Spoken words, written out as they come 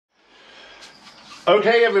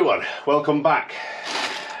Okay everyone, welcome back.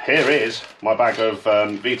 Here is my bag of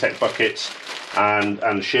VTEC buckets and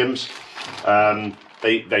shims.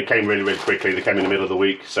 They came really quickly. They came in the middle of the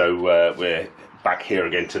week, so we're back here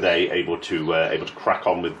again today, able to crack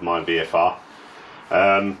on with my VFR.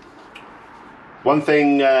 One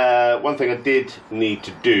thing I did need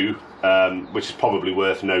to do, which is probably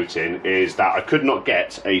worth noting, is that I could not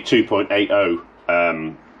get a 2.80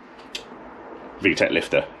 VTEC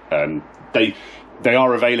lifter. They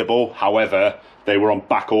are available, however, they were on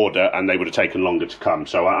back order and they would have taken longer to come.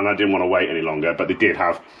 So, and I didn't want to wait any longer, but they did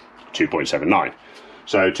have 2.79.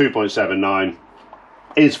 So 2.79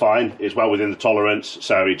 is fine, it's well within the tolerance.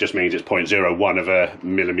 So it just means it's 0.01 of a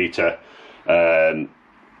millimeter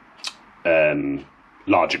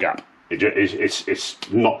larger gap.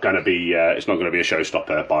 It's not going to be a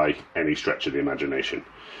showstopper by any stretch of the imagination.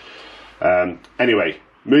 Anyway,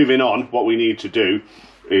 moving on, what we need to do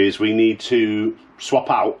is we need to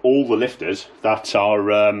swap out all the lifters that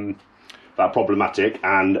are problematic,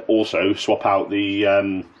 and also swap out the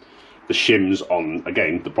shims on,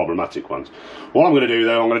 again, the problematic ones. What I'm going to do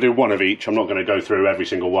though, I'm going to do one of each. I'm not going to go through every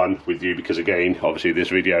single one with you because, again, obviously this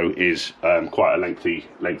video is quite a lengthy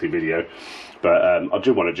video, but I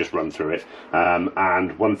do want to just run through it.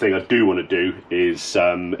 And one thing I do want to do is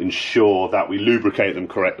ensure that we lubricate them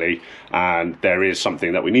correctly, and there is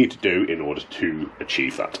something that we need to do in order to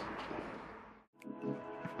achieve that.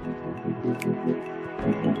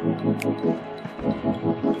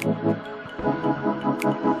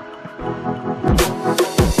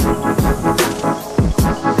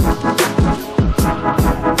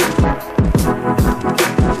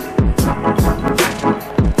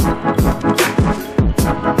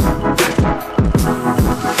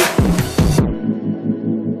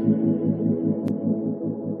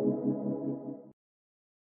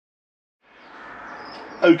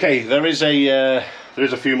 Okay, there is a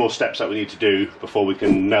few more steps that we need to do before we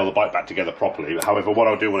can nail the bike back together properly. However, what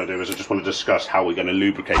I do want to do is I just want to discuss how we're going to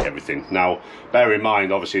lubricate everything. Now, bear in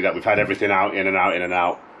mind, obviously, that we've had everything out, in and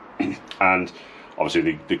out, and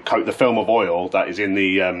obviously the film of oil that is in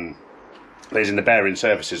the bearing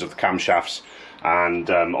surfaces of the camshafts, and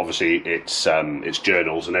obviously its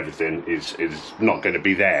journals and everything is not going to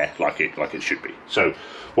be there like it should be. So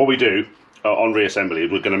what we do on reassembly,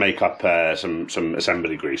 we're going to make up some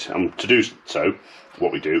assembly grease, and to do so,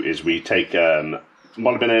 what we do is we take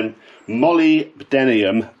molybdenum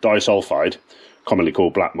disulfide, commonly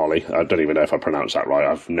called black moly. I don't even know if I pronounced that right.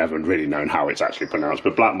 I've never really known how it's actually pronounced,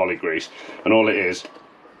 but black moly grease, and all it is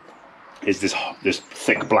this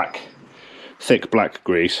thick black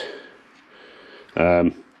grease.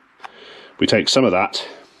 We take some of that,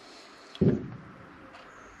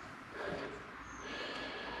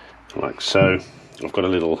 like so. I've got a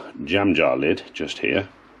little jam jar lid just here.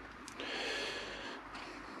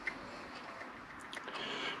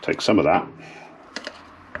 Take some of that.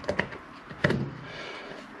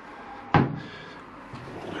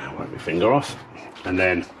 Wipe my finger off. And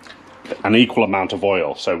then an equal amount of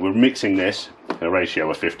oil. So we're mixing this in a ratio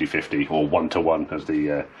of 50-50, or 1-to-1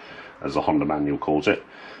 as the Honda manual calls it,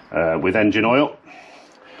 with engine oil.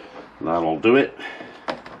 That'll do it.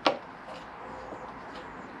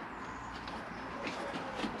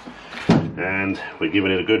 And we're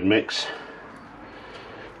giving it a good mix.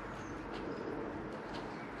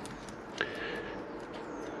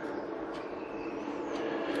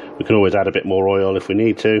 We can always add a bit more oil if we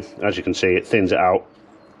need to. As you can see, it thins it out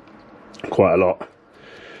quite a lot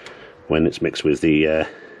when it's mixed with the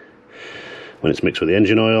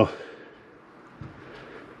engine oil.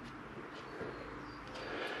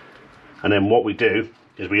 And then what we do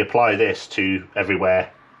is we apply this to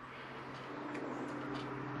everywhere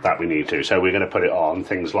that we need to. So we're going to put it on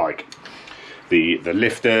things like the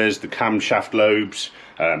lifters, the camshaft lobes,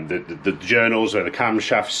 the journals where the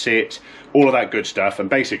camshafts sit, all of that good stuff. And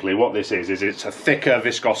basically what this is it's a thicker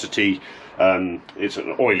viscosity, it's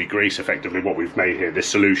an oily grease effectively what we've made here. This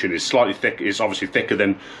solution is slightly thick, it's obviously thicker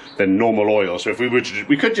than normal oil. So if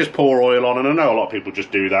we could just pour oil on, and I know a lot of people just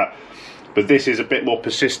do that, but this is a bit more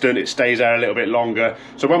persistent, it stays there a little bit longer.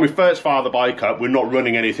 So when we first fire the bike up, we're not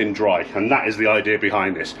running anything dry, and that is the idea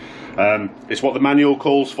behind this. It's what the manual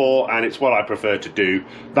calls for, and it's what I prefer to do.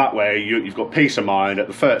 That way you've got peace of mind at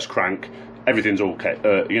the first crank, everything's all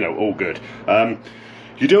all good.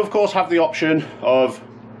 You do of course have the option of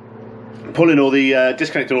pulling all the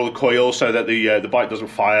disconnecting all the coils so that the bike doesn't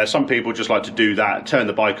fire. Some people just like to do that, turn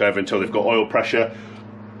the bike over until they've got oil pressure.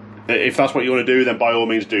 If that's what you want to do, then by all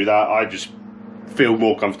means do that. I just feel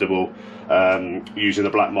more comfortable using the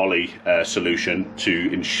black moly solution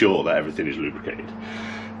to ensure that everything is lubricated.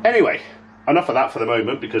 Anyway, enough of that for the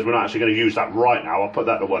moment, because we're not actually going to use that right now. I'll put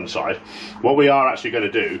that to one side. What we are actually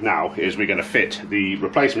going to do now is we're going to fit the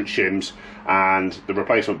replacement shims and the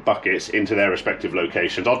replacement buckets into their respective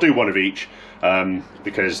locations. I'll do one of each,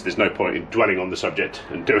 because there's no point in dwelling on the subject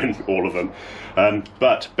and doing all of them.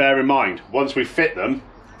 But bear in mind, once we fit them,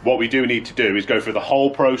 what we do need to do is go through the whole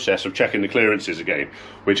process of checking the clearances again,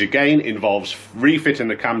 which again involves refitting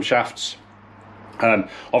the camshafts,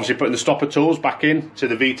 obviously putting the stopper tools back in to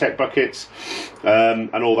the VTEC buckets,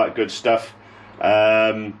 and all that good stuff,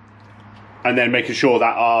 and then making sure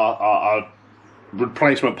that our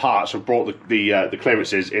replacement parts have brought the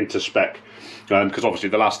clearances into spec, because obviously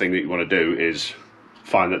the last thing that you want to do is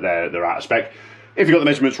find that they're out of spec. If you've got the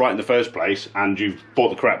measurements right in the first place and you've bought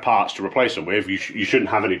the correct parts to replace them with, you shouldn't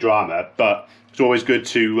have any drama. But it's always good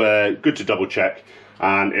to double check,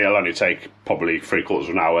 and it'll only take probably 3/4 of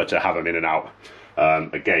an hour to have them in and out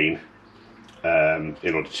again,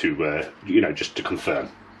 in order to just to confirm.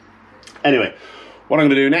 Anyway, what I'm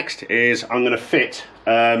going to do next is I'm going to fit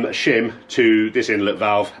a shim to this inlet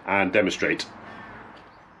valve and demonstrate.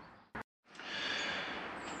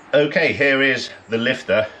 Okay, here is the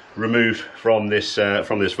lifter removed from this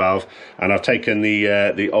valve, and I've taken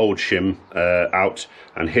the old shim out,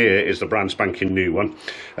 and here is the brand spanking new one.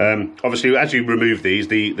 Obviously, as you remove these,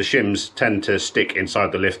 the shims tend to stick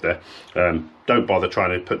inside the lifter. Don't bother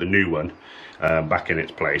trying to put the new one back in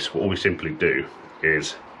its place. All we simply do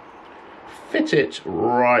is fit it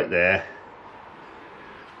right there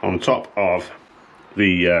on top of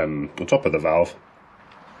the valve,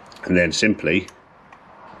 and then simply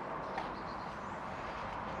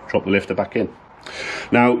drop the lifter back in.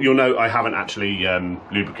 Now, you'll note I haven't actually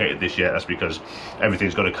lubricated this yet. That's because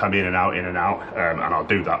everything's got to come in and out, and I'll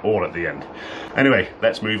do that all at the end. Anyway,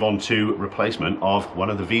 let's move on to replacement of one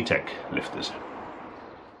of the VTEC lifters.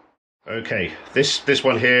 Okay, this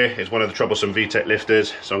one here is one of the troublesome VTEC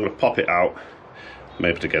lifters, so I'm going to pop it out. I'm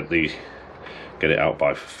able to get it out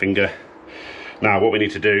by finger. Now, what we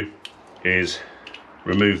need to do is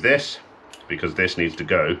remove this, because this needs to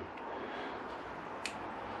go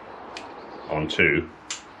onto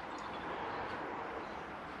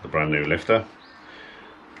the brand new lifter.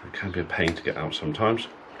 It can be a pain to get out sometimes.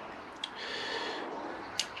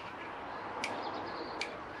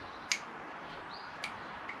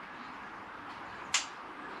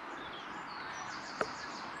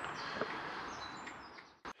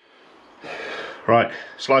 Right,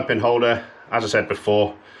 slide pin holder. As I said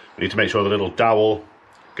before, we need to make sure the little dowel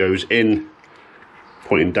goes in,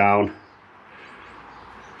 pointing down,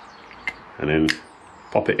 and then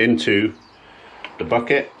pop it into the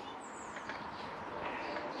bucket,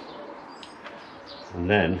 and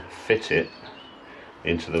then fit it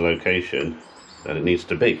into the location that it needs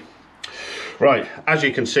to be. Right, as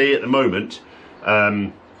you can see at the moment,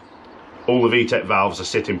 all the VTEC valves are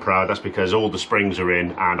sitting proud. That's because all the springs are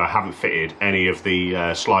in, and I haven't fitted any of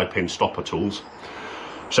the slide pin stopper tools.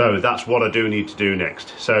 So that's what I do need to do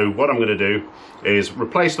next. So what I'm going to do is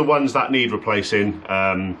replace the ones that need replacing,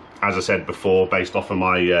 as I said before, based off of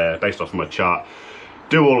my chart.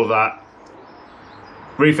 Do all of that,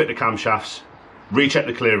 refit the camshafts, recheck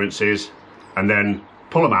the clearances, and then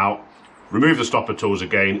pull them out, remove the stopper tools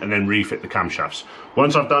again, and then refit the camshafts.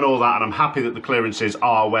 Once I've done all that and I'm happy that the clearances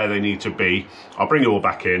are where they need to be, I'll bring it all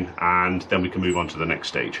back in, and then we can move on to the next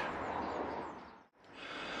stage.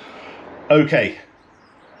 Okay,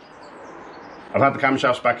 I've had the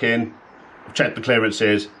camshafts back in, I've checked the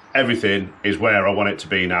clearances, everything is where I want it to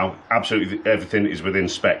be now. Absolutely everything is within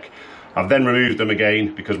spec. I've then removed them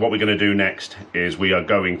again, because what we're going to do next is we are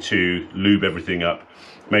going to lube everything up,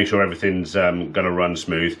 make sure everything's going to run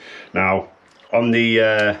smooth. Now, on these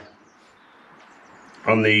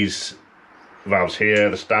valves here,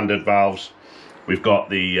 the standard valves, we've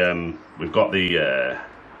obviously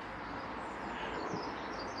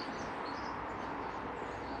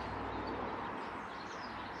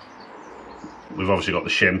got the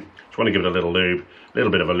shim. Just want to give it a little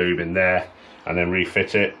bit of a lube in there, and then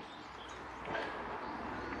refit it.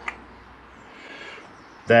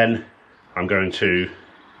 Then I'm going to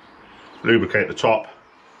lubricate the top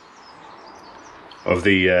of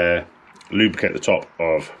the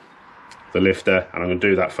lifter, and I'm going to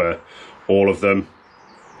do that for all of them.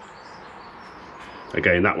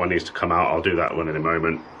 Again, that one needs to come out. I'll do that one in a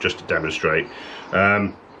moment just to demonstrate.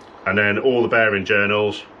 And then all the bearing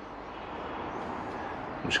journals,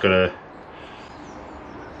 I'm just going to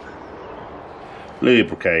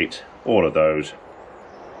lubricate all of those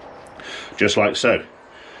just like so.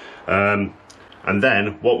 And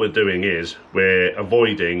then what we're doing is we're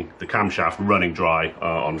avoiding the camshaft running dry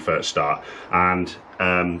on first start, and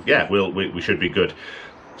yeah, we should be good.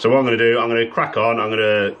 So what I'm going to do, I'm going to crack on, I'm going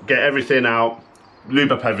to get everything out,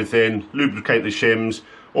 lube up everything, lubricate the shims,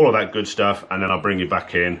 all of that good stuff, and then I'll bring you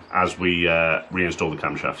back in as we reinstall the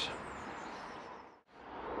camshafts.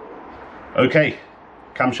 Okay,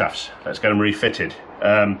 camshafts, let's get them refitted.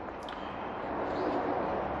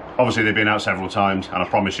 Obviously they've been out several times, and I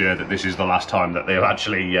promise you that this is the last time that they'll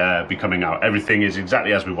actually be coming out. Everything is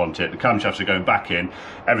exactly as we want it. The camshafts are going back in,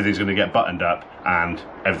 everything's going to get buttoned up, and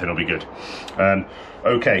everything will be good.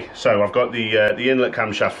 Okay, so I've got the inlet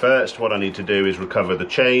camshaft first. What I need to do is recover the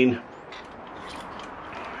chain,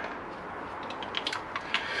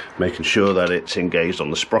 making sure that it's engaged on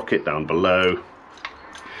the sprocket down below,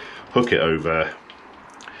 hook it over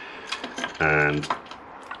and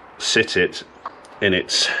sit it in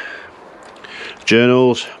its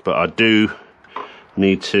journals, but I do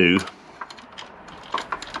need to,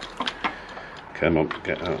 come on,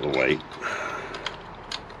 get out of the way,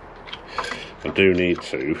 I do need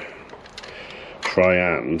to try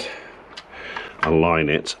and align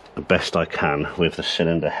it the best I can with the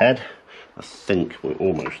cylinder head. I think we're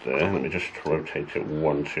almost there. Let me just rotate it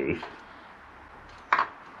 1, 2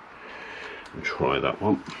 and try that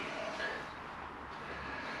one.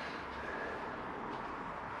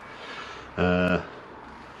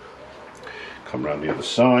 Come around the other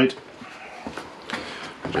side,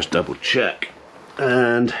 just double check,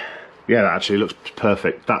 and yeah, that actually looks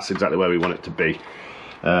perfect. That's exactly where we want it to be.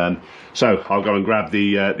 So I'll go and grab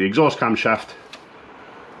the exhaust camshaft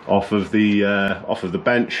off of the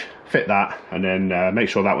bench, fit that, and then make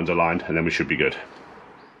sure that one's aligned, and then we should be good.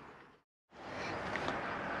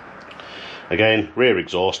 Again, rear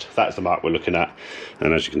exhaust, that's the mark we're looking at,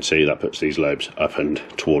 and as you can see, that puts these lobes up and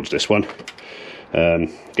towards this one.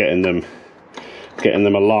 Getting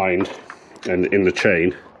them aligned and in the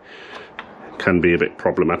chain can be a bit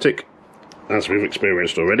problematic, as we've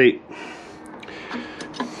experienced already.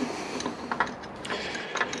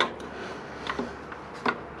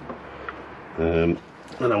 And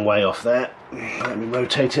I'm way off there. Let me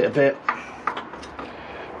rotate it a bit.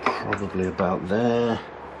 Probably about there.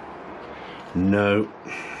 No.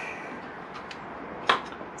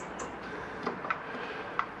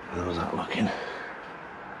 How's that looking?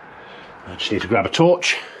 I just need to grab a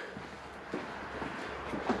torch.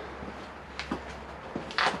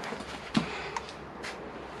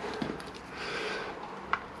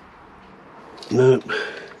 No.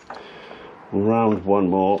 Round one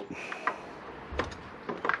more.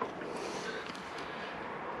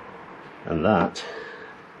 And that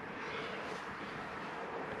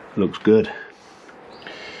looks good.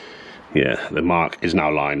 Yeah, the mark is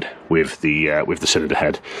now lined with the cylinder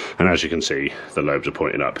head, and as you can see, the lobes are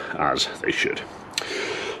pointing up as they should.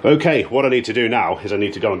 Okay, what I need to do now is I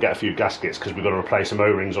need to go and get a few gaskets, because we've got to replace some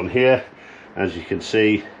O-rings on here. As you can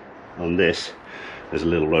see on this, there's a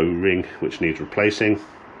little O-ring which needs replacing,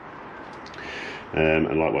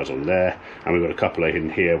 and likewise on there, and we've got a couple in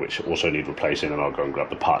here which also need replacing, and I'll go and grab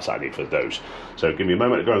the parts that I need for those. So give me a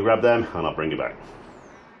moment to go and grab them, and I'll bring you back.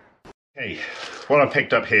 Okay, what I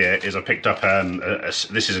picked up here is I picked up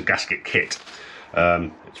this is a gasket kit.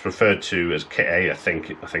 It's referred to as kit A, I think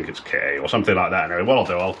it's kit A or something like that. Anyway, what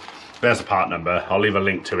I'll do, there's the part number, I'll leave a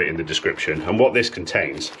link to it in the description, and what this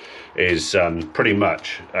contains is pretty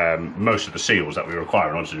much most of the seals that we require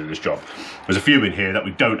in order to do this job. There's a few in here that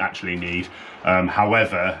we don't actually need,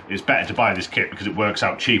 however, it's better to buy this kit because it works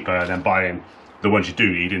out cheaper than buying the ones you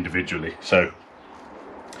do need individually. So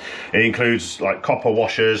it includes like copper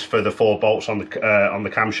washers for the 4 bolts on the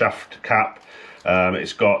camshaft cap.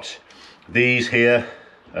 It's got these here,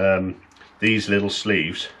 these little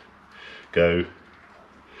sleeves go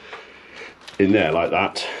in there like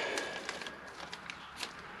that,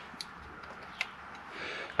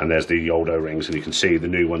 and there's the old O-rings, and you can see the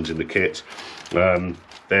new ones in the kit.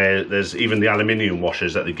 There's even the aluminium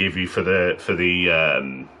washers that they give you for the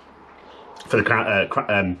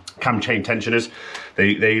cam chain tensioners.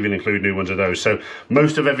 They even include new ones of those. So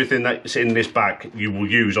most of everything that's in this bag you will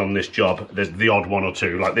use on this job. There's the odd one or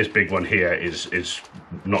two, like this big one here is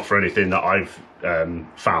not for anything that I've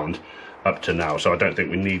found up to now, so I don't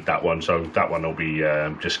think we need that one, so that one will be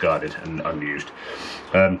discarded and unused.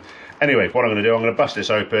 Anyway, what I'm going to do, I'm going to bust this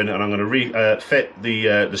open, and I'm going to refit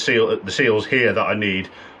the seals here that I need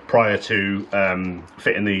prior to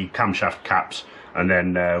fitting the camshaft caps, and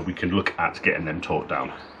then we can look at getting them torqued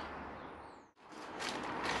down.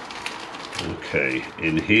 Okay,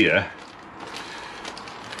 in here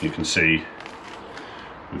you can see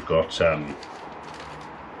we've got grab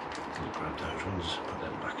those ones, put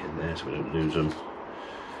them back in there so we don't lose them.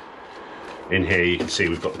 In here you can see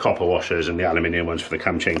we've got the copper washers and the aluminium ones for the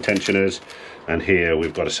cam chain tensioners, and here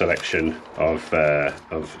we've got a selection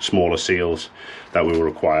of smaller seals that we will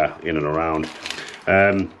require in and around.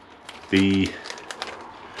 These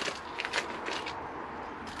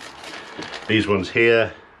ones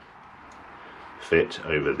here fit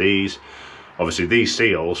over these. Obviously these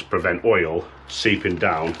seals prevent oil seeping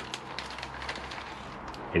down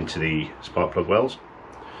into the spark plug wells,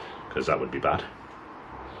 because that would be bad.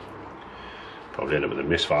 Probably end up with a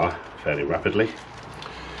misfire fairly rapidly.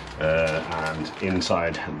 And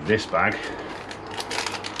inside this bag,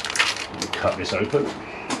 we'll cut this open.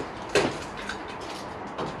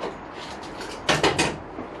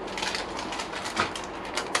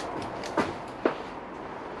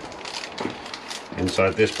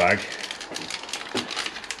 Inside this bag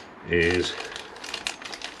is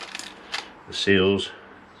the seals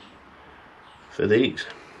for these.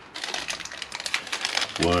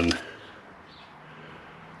 1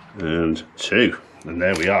 and 2, and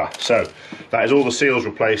there we are. So that is all the seals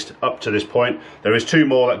replaced up to this point. There is 2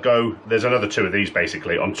 more that go, there's another 2 of these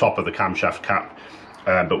basically on top of the camshaft cap,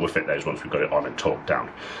 but we'll fit those once we've got it on and torqued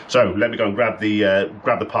down. So let me go and grab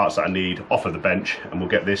the parts that I need off of the bench, and we'll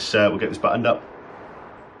get this buttoned up.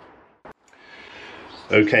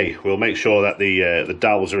 Okay, we'll make sure that the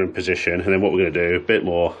dowels are in position, and then what we're going to do, a bit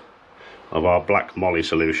more of our black moly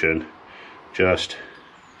solution just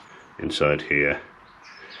inside here.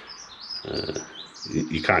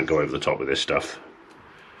 You can't go over the top with this stuff.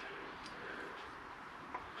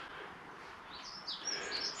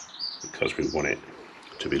 Because we want it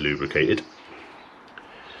to be lubricated.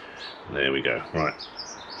 There we go. Right.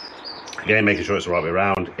 Again, making sure it's the right way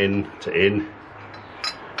around, in to in,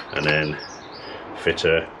 and then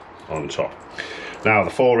fitter on top. Now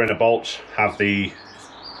the 4 inner bolts have the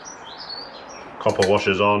copper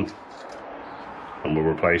washers on, and we'll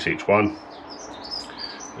replace each one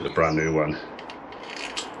with a brand new one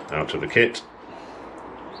out of the kit.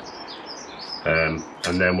 And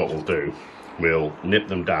then what we'll do, we'll nip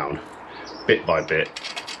them down bit by bit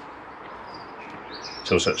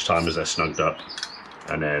till such time as they're snugged up,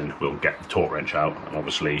 and then we'll get the torque wrench out and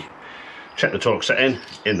obviously check the torque setting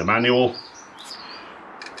in the manual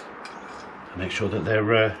and make sure that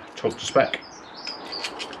they're torqued to spec.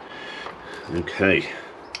 Okay,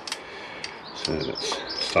 so let's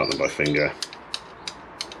start them by finger.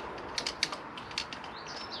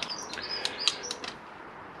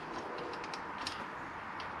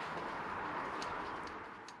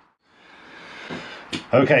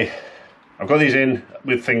 Okay, I've got these in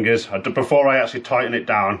with fingers. Before I actually tighten it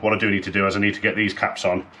down, what I do need to do is I need to get these caps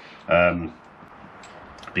on,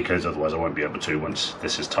 because otherwise I won't be able to once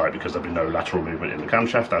this is tight, because there'll be no lateral movement in the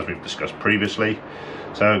camshaft as we've discussed previously.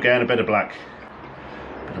 So again, a bit of black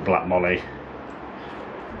moly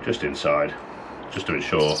just inside, just to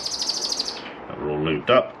ensure that we're all lubed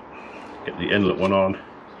up. Get the inlet one on.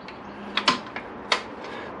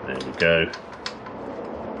 There we go. Get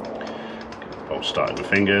the bolt started with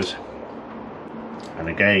fingers. And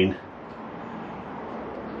again,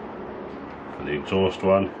 for the exhaust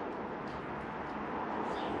one,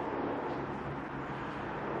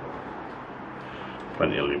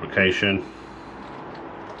 plenty of lubrication,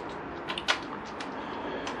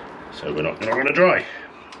 so we're not going to dry.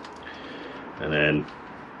 And then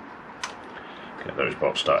get those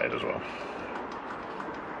bolts started as well.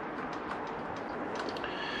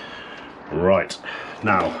 Right,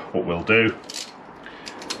 now what we'll do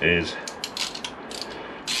is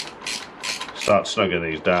start snugging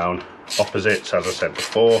these down, opposites as I said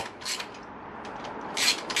before.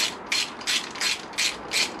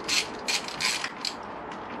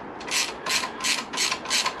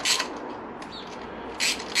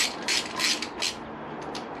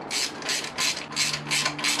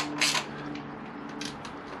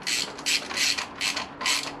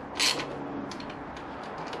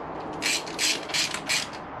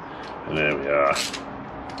 And there we are,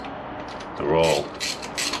 they're all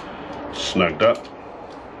snugged up.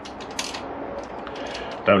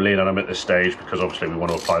 Don't lean on them at this stage, because obviously we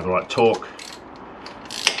want to apply the right torque.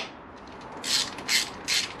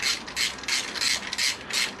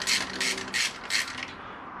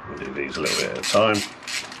 We'll do these a little bit at a time.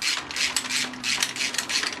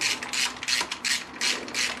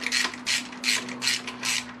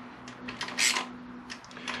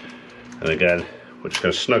 And again, we're just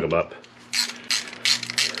going to snug them up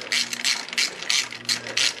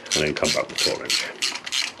and then come back with the torque wrench.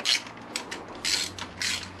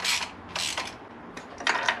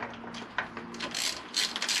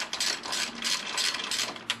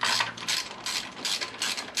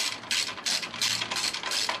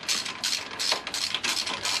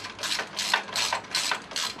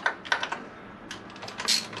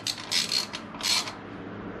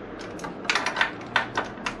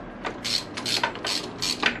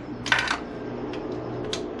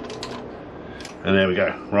 And there we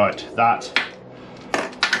go. Right, that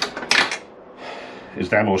is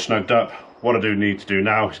them all snugged up. What I do need to do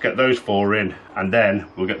now is get those 4 in, and then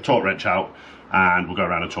we'll get the torque wrench out and we'll go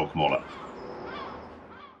around and torque them all up.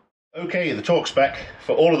 Okay, the torque spec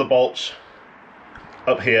for all of the bolts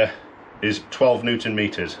up here is 12 Newton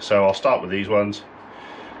meters. So I'll start with these ones.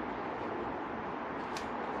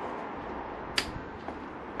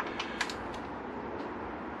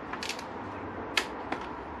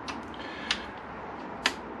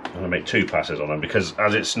 I'm going to make 2 passes on them because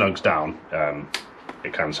as it snugs down,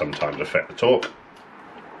 it can sometimes affect the torque.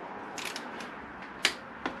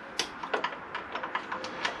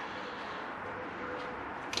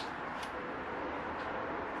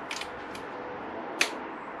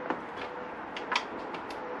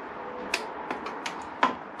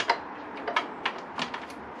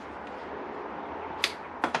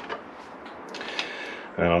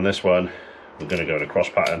 And on this one, we're going to go in a cross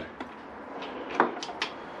pattern.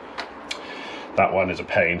 That one is a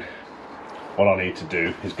pain. What I need to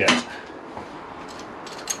do is get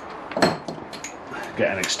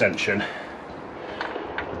an extension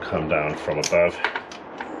and come down from above.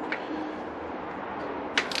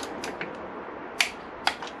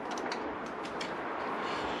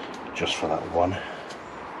 Just for that one.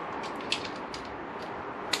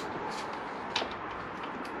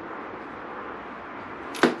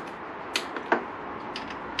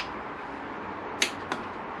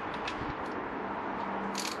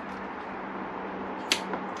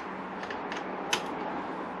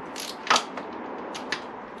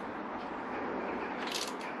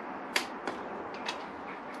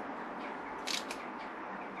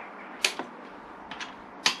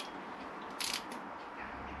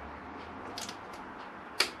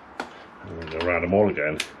 Go around them all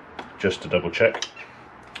again, just to double check.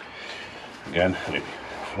 Again,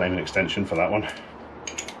 flaming extension for that one.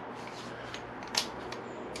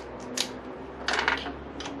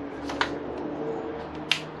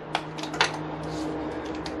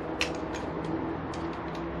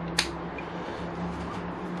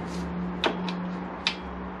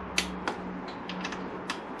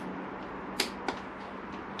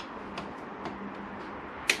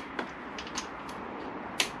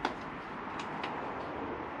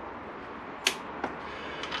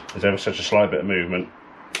 There's ever such a slight bit of movement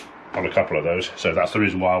on a couple of those, so that's the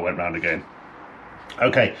reason why I went round again.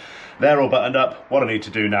 Okay, they're all buttoned up. What I need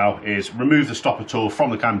to do now is remove the stopper tool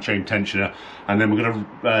from the cam chain tensioner, and then we're going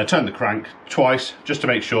to turn the crank twice just to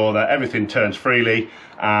make sure that everything turns freely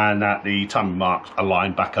and that the timing marks are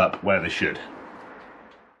lined back up where they should.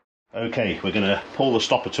 Okay, we're going to pull the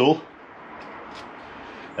stopper tool.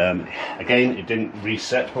 Again, it didn't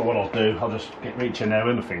reset, but what I'll do, I'll just reach in there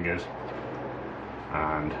with my fingers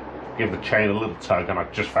and give the chain a little tug, and I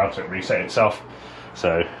just felt it reset itself.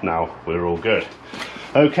 So now we're all good.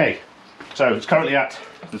 Okay, so it's currently at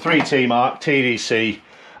the 3T mark, TDC,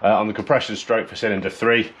 on the compression stroke for cylinder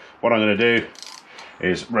 3. What I'm going to do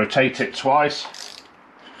is rotate it twice.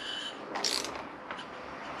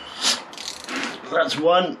 That's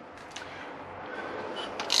one.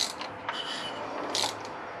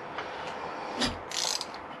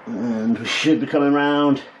 And we should be coming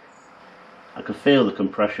round. I can feel the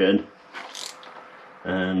compression,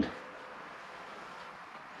 and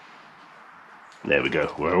there we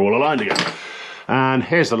go, we're all aligned again. And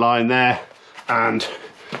here's the line there, and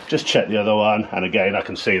just check the other one, and again I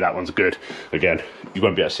can see that one's good. Again, you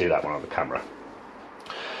won't be able to see that one on the camera.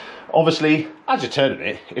 Obviously, as you're turning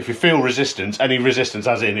it, if you feel resistance, any resistance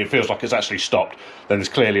as in it feels like it's actually stopped, then there's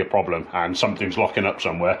clearly a problem and something's locking up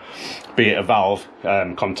somewhere, be it a valve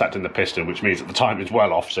contacting the piston, which means that the time is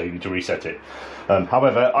well off, so you need to reset it.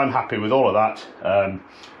 However, I'm happy with all of that.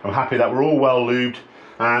 I'm happy that we're all well lubed,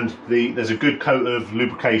 and there's a good coat of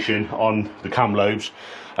lubrication on the cam lobes,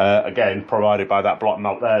 again provided by that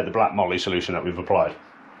the black moly solution that we've applied.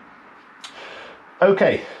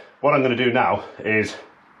 Okay, what I'm going to do now is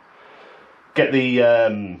get the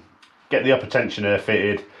upper tensioner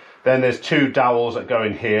fitted. Then there's 2 dowels that go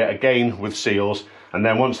in here, again with seals, and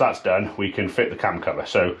then once that's done we can fit the cam cover.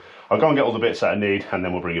 So I'll go and get all the bits that I need, and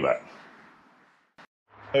then we'll bring you back.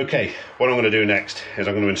 Okay, what I'm going to do next is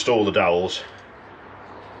I'm going to install the dowels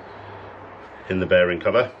in the bearing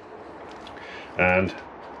cover, and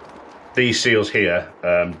these seals here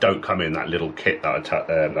don't come in that little kit that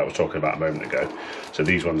I was talking about a moment ago. So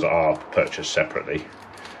these ones are purchased separately,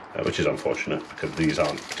 which is unfortunate because these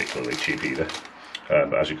aren't particularly cheap either.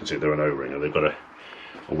 But as you can see, they're an O-ring and they've got a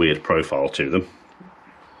weird profile to them.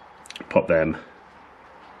 Pop them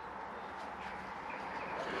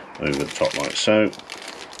over the top like so.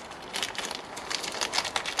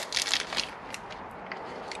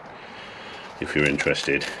 if you're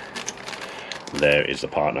interested, there is the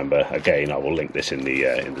part number. Again, I will link this in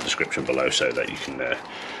the description below so that you can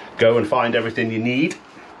go and find everything you need.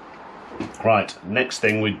 Right, next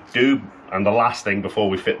thing we do, and the last thing before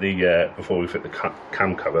we fit the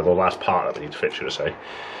cam cover, the last part that we need to fit, should I say,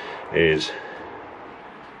 is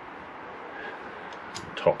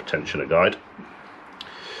top tensioner guide.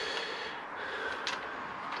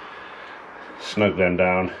 Snug them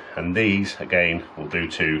down, and these again will do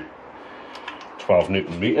to 12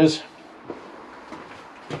 Newton meters.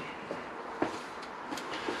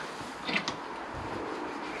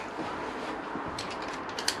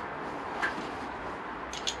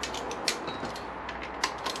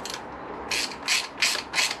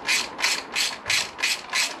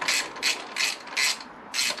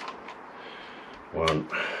 One.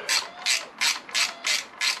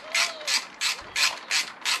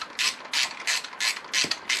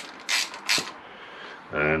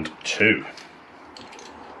 And two.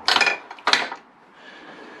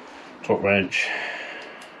 Torque wrench.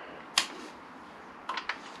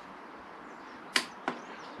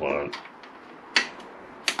 One.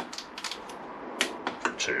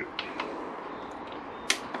 Two.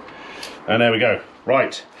 And there we go.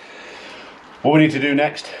 Right. What we need to do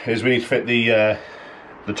next is we need to fit the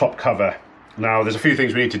top cover. Now there's a few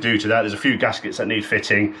things we need to do to that. There's a few gaskets that need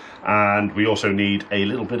fitting, and we also need a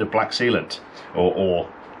little bit of black sealant or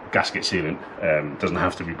gasket sealant. Doesn't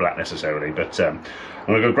have to be black necessarily, but I'm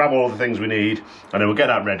going to go grab all the things we need, and then we'll get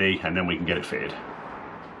that ready, and then we can get it fitted.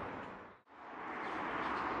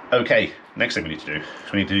 Okay, next thing we need to do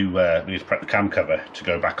is we need to prep the cam cover to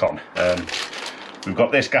go back on. We've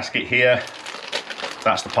got this gasket here.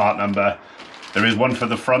 That's the part number. There is one for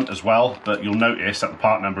the front as well, but you'll notice that the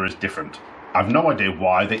part number is different. I've no idea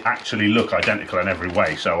why. They actually look identical in every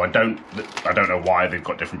way, so I don't know why they've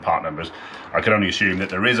got different part numbers. I can only assume that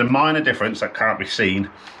there is a minor difference that can't be seen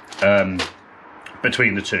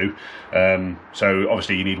between the two. So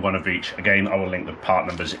obviously you need one of each. Again, I will link the part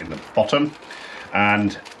numbers in the bottom.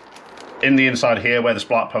 And in the inside here, where the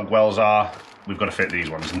spark plug wells are, we've got to fit these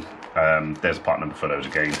ones. There's a part number for those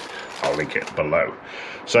again. I'll link it below.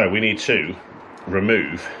 So we need to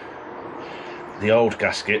remove the old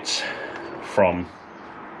gaskets from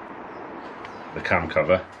the cam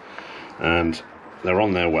cover, and they're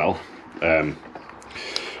on there well.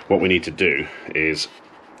 What we need to do is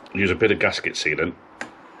use a bit of gasket sealant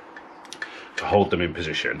to hold them in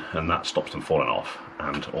position, and that stops them falling off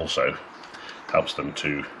and also helps them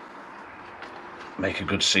to make a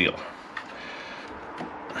good seal.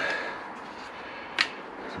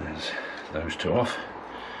 There's those two off,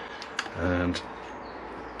 and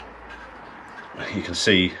you can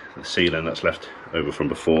see the sealing that's left over from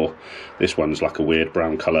before. This one's like a weird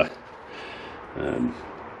brown colour,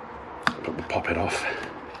 but we'll pop it off.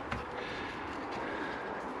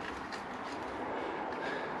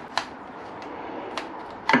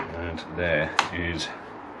 And there is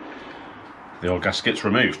the old gaskets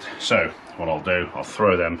removed. So what I'll do, I'll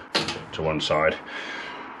throw them to one side.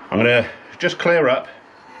 I'm going to just clear up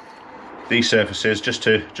these surfaces just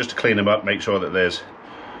to clean them up, make sure that there's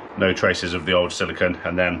no traces of the old silicone,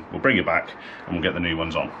 and then we'll bring it back and we'll get the new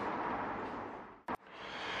ones on.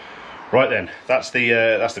 Right then, that's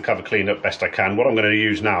the cover cleaned up best I can. What I'm going to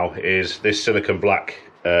use now is this silicone black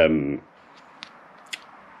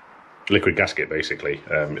liquid gasket, basically.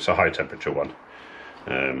 It's a high temperature one,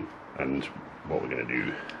 and what we're going to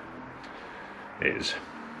do is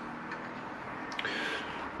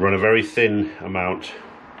run a very thin amount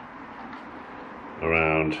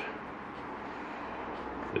around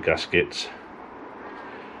the gaskets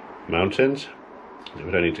mountings.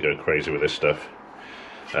 We don't need to go crazy with this stuff.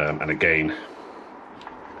 And again,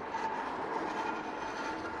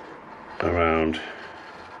 around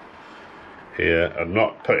here, I'm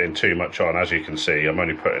not putting too much on, as you can see. I'm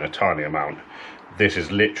only putting a tiny amount. This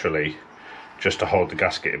is literally just to hold the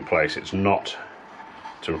gasket in place. It's not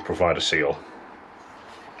to provide a seal.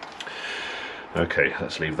 Okay,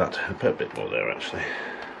 let's leave that. I'll put a bit more there actually.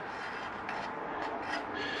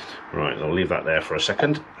 Right, I'll leave that there for a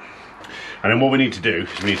second. And then what we need to do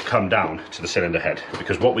is we need to come down to the cylinder head,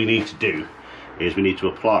 because what we need to do is we need to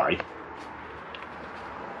apply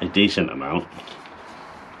a decent amount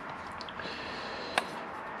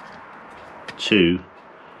to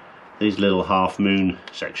these little half moon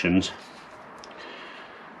sections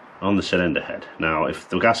on the cylinder head. Now if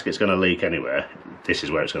the gasket's going to leak anywhere, this is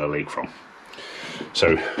where it's going to leak from.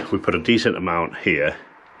 So we put a decent amount here,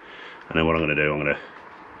 and then what I'm going to do, I'm going to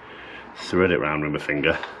thread it round with my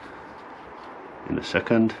finger in a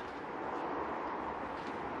second.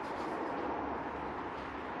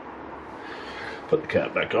 Put the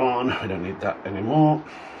cap back on, we don't need that anymore.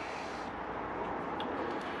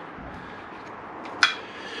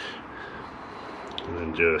 And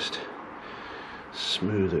then just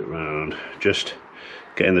smooth it round, just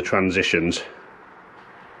getting the transitions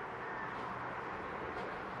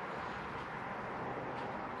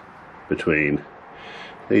between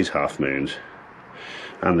these half moons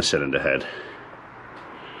and the cylinder head.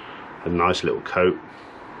 A nice little coat,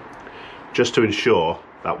 just to ensure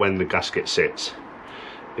that when the gasket sits,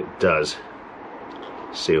 it does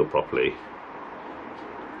seal properly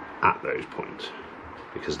at those points,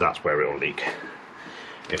 because that's where it will leak,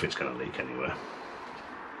 if it's going to leak anywhere.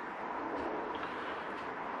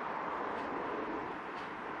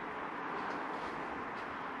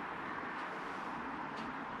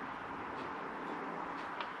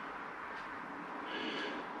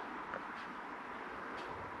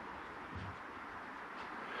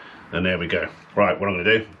 And there we go. Right, what I'm going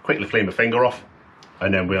to do, quickly clean my finger off,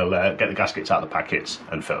 and then we'll get the gaskets out of the packets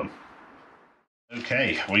and fit them.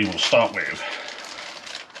 Okay, we will start with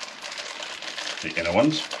the inner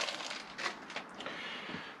ones.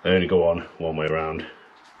 They only go on one way around,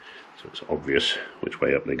 so it's obvious which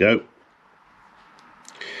way up they go.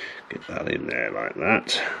 Get that in there like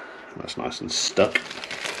that. That's nice and stuck.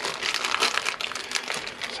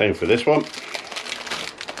 Same for this one.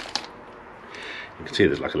 You can see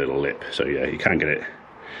there's like a little lip, so yeah, you can't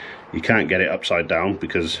get it upside down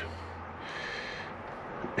because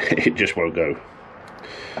it just won't go.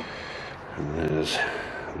 And there's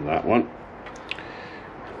that one.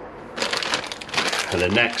 And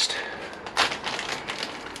then next,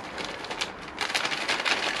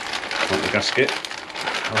 want the gasket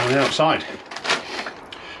on the outside.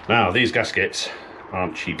 Now these gaskets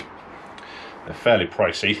aren't cheap. They're fairly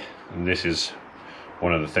pricey, and this is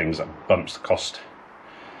one of the things that bumps the cost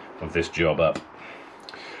of this job up.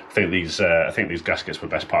 I think these gaskets were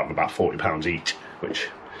best part of about £40 each, which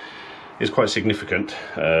is quite significant.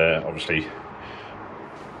 Obviously,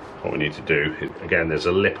 what we need to do, again, there's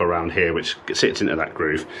a lip around here which sits into that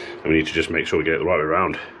groove, and we need to just make sure we get it the right way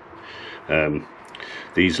around.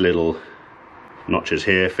 These little notches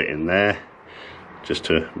here fit in there, just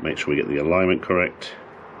to make sure we get the alignment correct.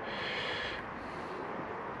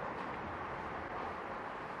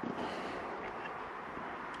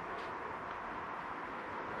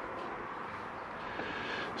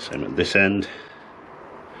 Same at this end.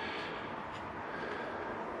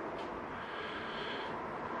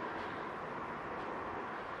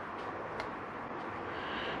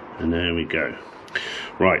 And there we go.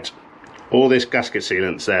 Right, all this gasket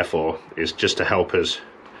sealant's there for is just to help us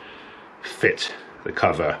fit the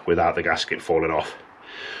cover without the gasket falling off.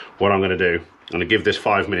 What I'm going to do, I'm going to give this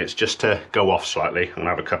 5 minutes just to go off slightly. I'm going to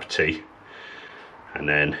have a cup of tea, and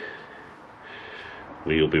then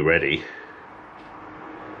we'll be ready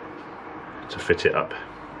to fit it up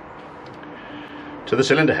to the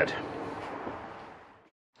cylinder head.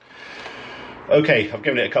 Okay, I've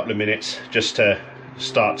given it a couple of minutes just to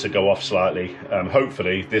start to go off slightly.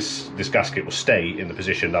 Hopefully this gasket will stay in the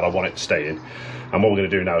position that I want it to stay in. And what we're going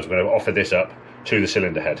to do now is we're going to offer this up to the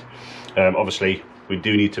cylinder head. Obviously we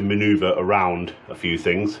do need to maneuver around a few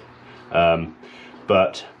things,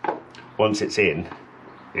 but once it's in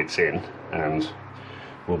and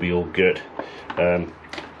we'll be all good.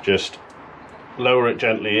 Just lower it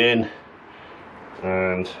gently in,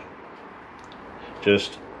 and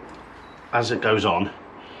just as it goes on,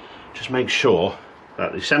 just make sure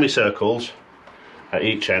that the semicircles at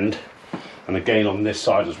each end, and again on this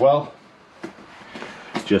side as well,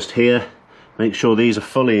 just here, make sure these are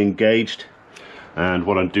fully engaged. And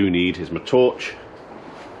what I do need is my torch,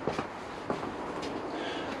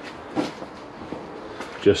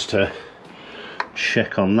 just to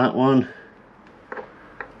check on that one.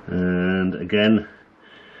 And again,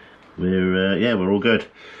 we're all good.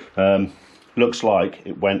 Looks like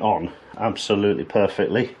it went on absolutely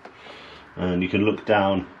perfectly, and you can look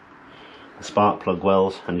down the spark plug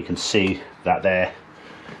wells and you can see that they're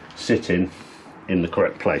sitting in the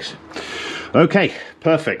correct place. Okay,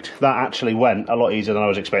 perfect. That actually went a lot easier than I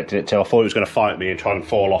was expecting it to. I thought it was going to fight me and try and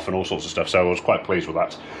fall off and all sorts of stuff, so I was quite pleased with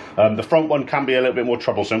that. The front one can be a little bit more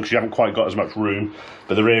troublesome because you haven't quite got as much room,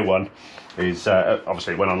 but the rear one is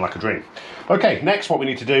obviously it went on like a dream. Okay, next what we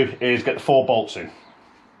need to do is get the 4 bolts in.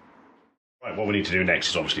 Right, what we need to do next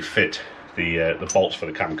is obviously fit the bolts for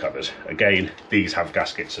the cam covers. Again, these have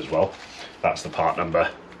gaskets as well. That's the part number.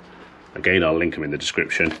 Again, I'll link them in the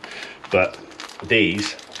description. But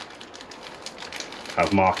these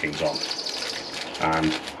have markings on,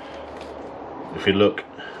 and if you look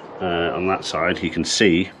on that side, you can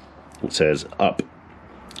see it says up.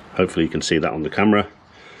 Hopefully you can see that on the camera.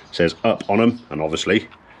 says up on them, and obviously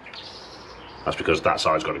that's because that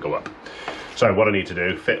side's got to go up. So what I need to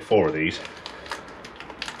do, fit 4 of these.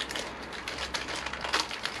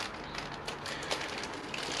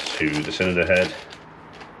 To the cylinder head,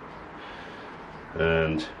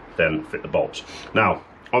 and then fit the bolts. Now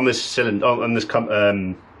on this cylinder, on this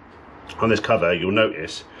cover, you'll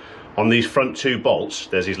notice on these front 2 bolts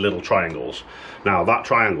there's these little triangles. Now that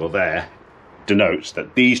triangle there denotes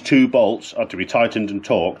that these 2 bolts are to be tightened and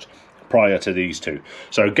torqued prior to these 2.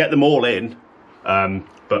 So get them all in,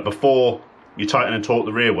 but before you tighten and torque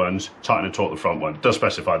the rear ones, tighten and torque the front one. It does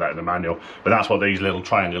specify that in the manual, but that's what these little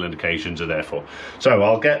triangle indications are there for. So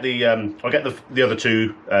I'll get the other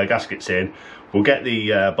 2 gaskets in. We'll get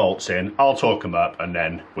the bolts in. I'll torque them up, and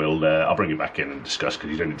then I'll bring you back in and discuss,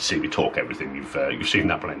 because you don't need to see me torque everything. You've seen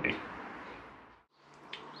that plenty.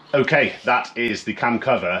 Okay, that is the cam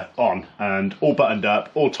cover on and all buttoned up,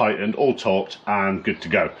 all tightened, all torqued, and good to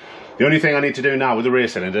go. The only thing I need to do now with the rear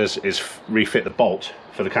cylinders is refit the bolt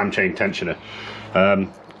for the cam chain tensioner.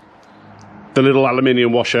 The little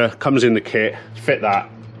aluminium washer comes in the kit, fit that,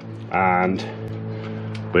 and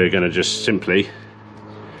we're going to just simply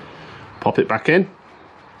pop it back in.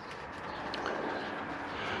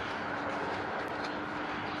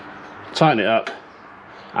 Tighten it up,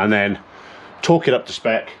 and then torque it up to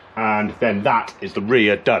spec, and then that is the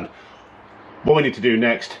rear done. What we need to do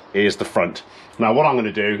next is the front. Now what I'm going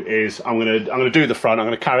to do is I'm going to do the front. I'm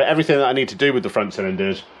going to carry everything that I need to do with the front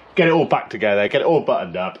cylinders, get it all back together, get it all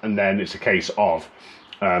buttoned up, and then it's a case of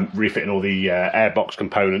refitting all the airbox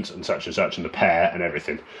components and such, and the pair and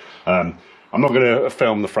everything. I'm not going to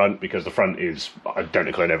film the front because the front is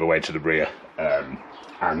identical in every way to the rear,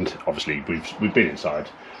 and obviously we've been inside.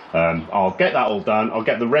 I'll get that all done. I'll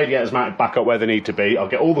get the radiators mounted back up where they need to be. I'll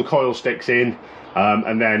get all the coil sticks in,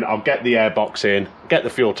 and then I'll get the airbox in, get the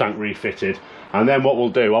fuel tank refitted, and then what we'll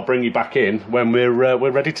do, I'll bring you back in when we're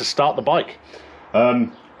ready to start the bike.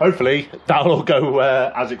 Hopefully that'll all go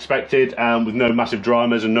as expected, with no massive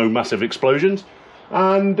dramas and no massive explosions,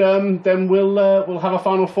 and then we'll have our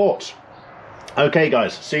final thoughts. Okay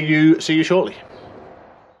guys, see you shortly.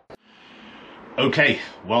 Okay,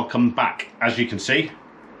 welcome back. As you can see,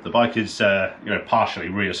 the bike is partially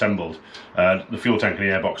reassembled. The fuel tank and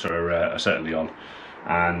the airbox are certainly on,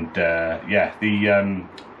 and yeah,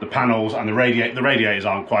 the panels and the radiators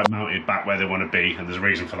aren't quite mounted back where they want to be, and there's a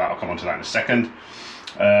reason for that. I'll come on to that in a second.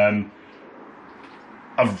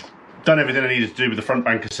 I've done everything I needed to do with the front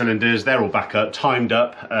banker cylinders. They're all back up, timed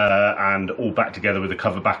up, and all back together with the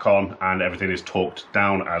cover back on, and everything is torqued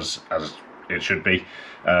down as it should be.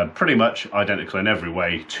 Pretty much identical in every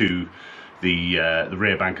way to the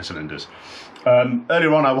rear banker cylinders.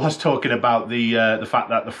 Earlier on I was talking about the fact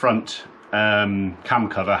that the front cam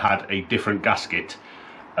cover had a different gasket,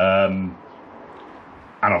 and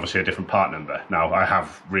obviously a different part number. Now I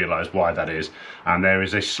have realised why that is, and there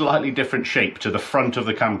is a slightly different shape to the front of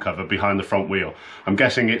the cam cover behind the front wheel. I'm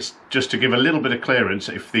guessing it's just to give a little bit of clearance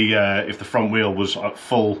if the front wheel was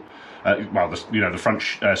full. Well, the front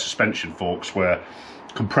suspension forks were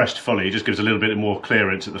compressed fully. It just gives a little bit more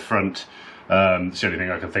clearance at the front. It's the only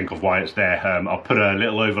thing I can think of why it's there. I'll put a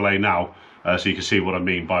little overlay now, so you can see what I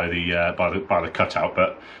mean by the cutout.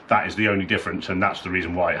 But that is the only difference, and that's the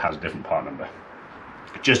reason why it has a different part number,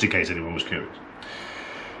 just in case anyone was curious.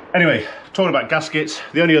 Anyway, talking about gaskets,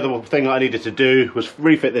 the only other thing I needed to do was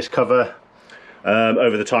refit this cover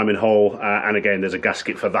over the timing hole, and again there's a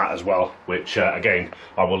gasket for that as well, which again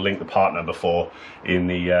I will link the part number for in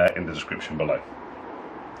the description below.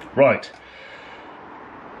 Right,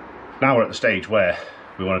 now we're at the stage where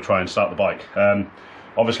we want to try and start the bike.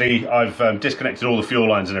 Obviously I've disconnected all the fuel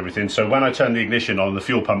lines and everything, so when I turn the ignition on, the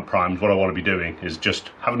fuel pump primed, what I want to be doing is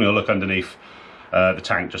just having a look underneath the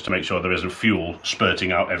tank just to make sure there isn't fuel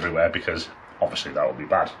spurting out everywhere, because obviously that will be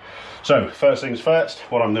bad. So first things first,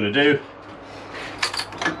 what I'm going to do,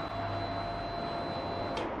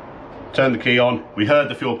 turn the key on. We heard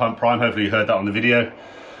the fuel pump prime, hopefully you heard that on the video.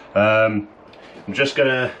 I'm just going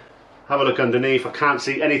to have a look underneath. I can't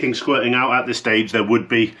see anything squirting out at this stage. There would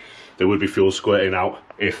be fuel squirting out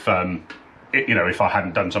if if I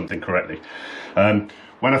hadn't done something correctly.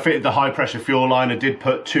 When I fitted the high pressure fuel line, I did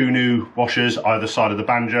put 2 new washers either side of the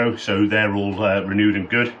banjo, so they're all renewed and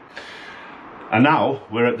good. And now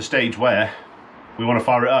we're at the stage where we want to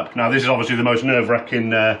fire it up. Now this is obviously the most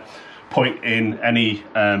nerve-wracking point in any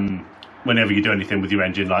whenever you do anything with your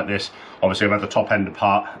engine like this. Obviously I've had the top end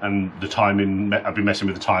apart, and the timing, I've been messing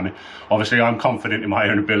with the timing. Obviously I'm confident in my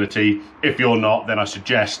own ability. If you're not, then I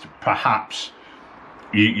suggest perhaps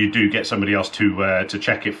you do get somebody else to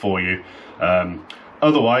check it for you.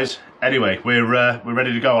 Otherwise, Anyway, we're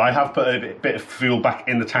ready to go. I have put a bit of fuel back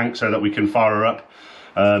in the tank so that we can fire her up.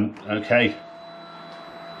 Okay.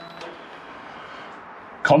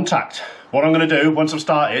 Contact. What I'm going to do once I've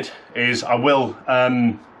started is I will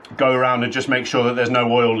go around and just make sure that there's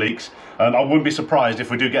no oil leaks. I wouldn't be surprised if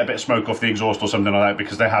we do get a bit of smoke off the exhaust or something like that,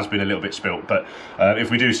 because there has been a little bit spilt. But if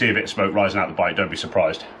we do see a bit of smoke rising out the bike, don't be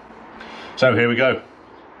surprised. So here we go.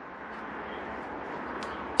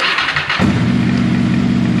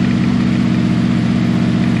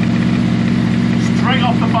 Straight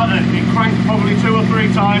off the button, it cranked probably 2 or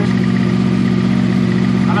 3 times.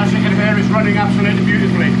 And as you can hear, it's running absolutely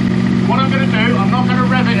beautifully. What I'm going to do, I'm not going to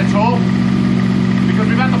rev it at all, because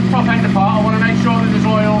we've had the top end apart. I want to make sure that there's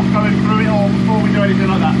oil going through it all before we do anything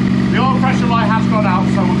like that. The oil pressure light has gone out,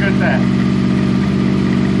 so we're good there.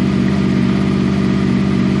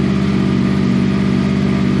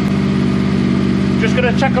 Just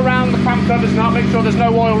going to check around the clamp covers now, make sure there's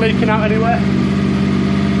no oil leaking out anywhere.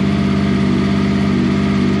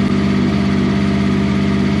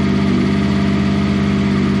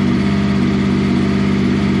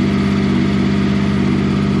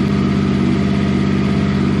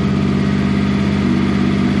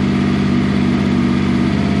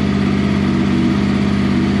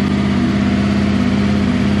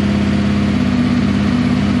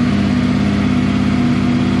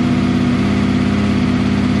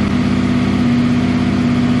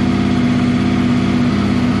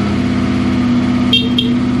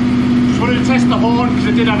 Test the horn because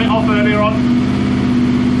I did have it off earlier on.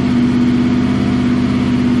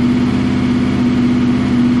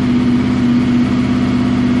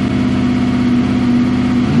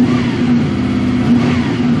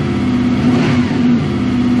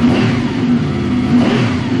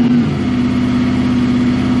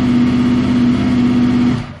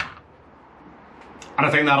 And I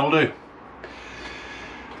think that'll do.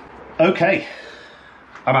 Okay.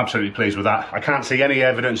 I'm absolutely pleased with that. I can't see any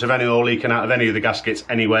evidence of any oil leaking out of any of the gaskets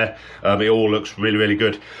anywhere. It all looks really, really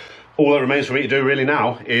good. All that remains for me to do really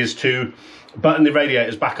now is to button the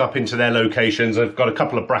radiators back up into their locations. I've got a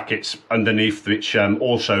couple of brackets underneath which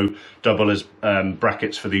also double as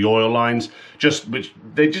brackets for the oil lines.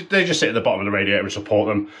 They just sit at the bottom of the radiator and support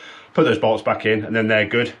them. Put those bolts back in and then they're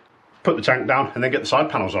good. Put the tank down and then get the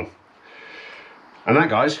side panels on. And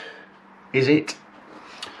that, guys, is it.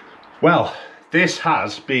 Well, this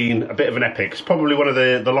has been a bit of an epic. It's probably one of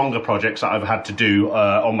the longer projects that I've had to do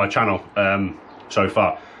on my channel so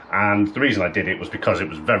far. And the reason I did it was because it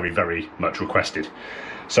was very, very much requested.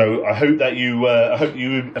 So I hope that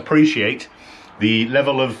you appreciate the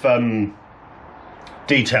level of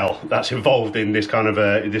detail that's involved in this kind of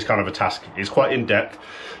a task. It's quite in depth.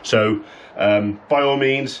 So by all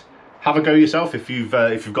means, have a go yourself if you've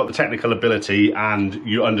got the technical ability and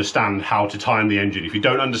you understand how to time the engine. If you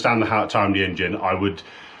don't understand how to time the engine, I would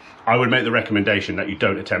make the recommendation that you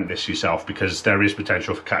don't attempt this yourself, because there is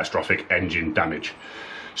potential for catastrophic engine damage.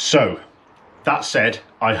 So that said,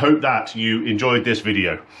 I hope that you enjoyed this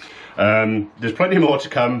video. There's plenty more to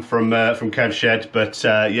come from Kev's Shed, but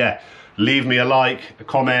yeah, leave me a like, a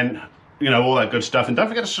comment, you know, all that good stuff, and don't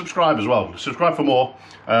forget to subscribe as well. Subscribe for more.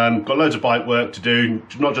 Got loads of bike work to do,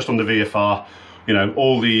 not just on the VFR, you know,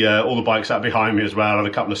 all the bikes that are behind me as well, and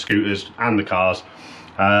a couple of scooters and the cars.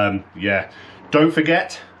 Yeah, don't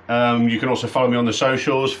forget, you can also follow me on the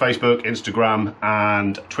socials, Facebook, Instagram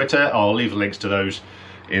and Twitter. I'll leave the links to those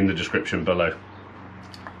in the description below.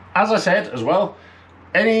 As I said as well,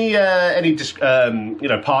 any you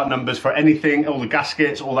know, part numbers for anything, all the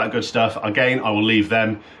gaskets, all that good stuff, again, I will leave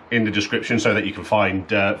them in the description so that you can find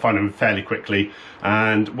them fairly quickly.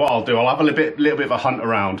 And what I'll do, I'll have a little bit of a hunt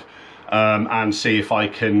around and see if I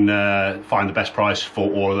can find the best price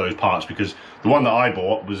for all of those parts, because the one that I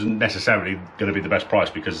bought wasn't necessarily going to be the best price,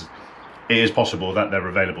 because it is possible that they're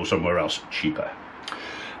available somewhere else cheaper.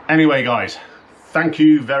 Anyway, guys, thank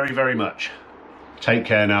you very, very much. Take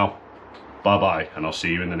care now. Bye bye, and I'll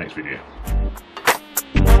see you in the next video.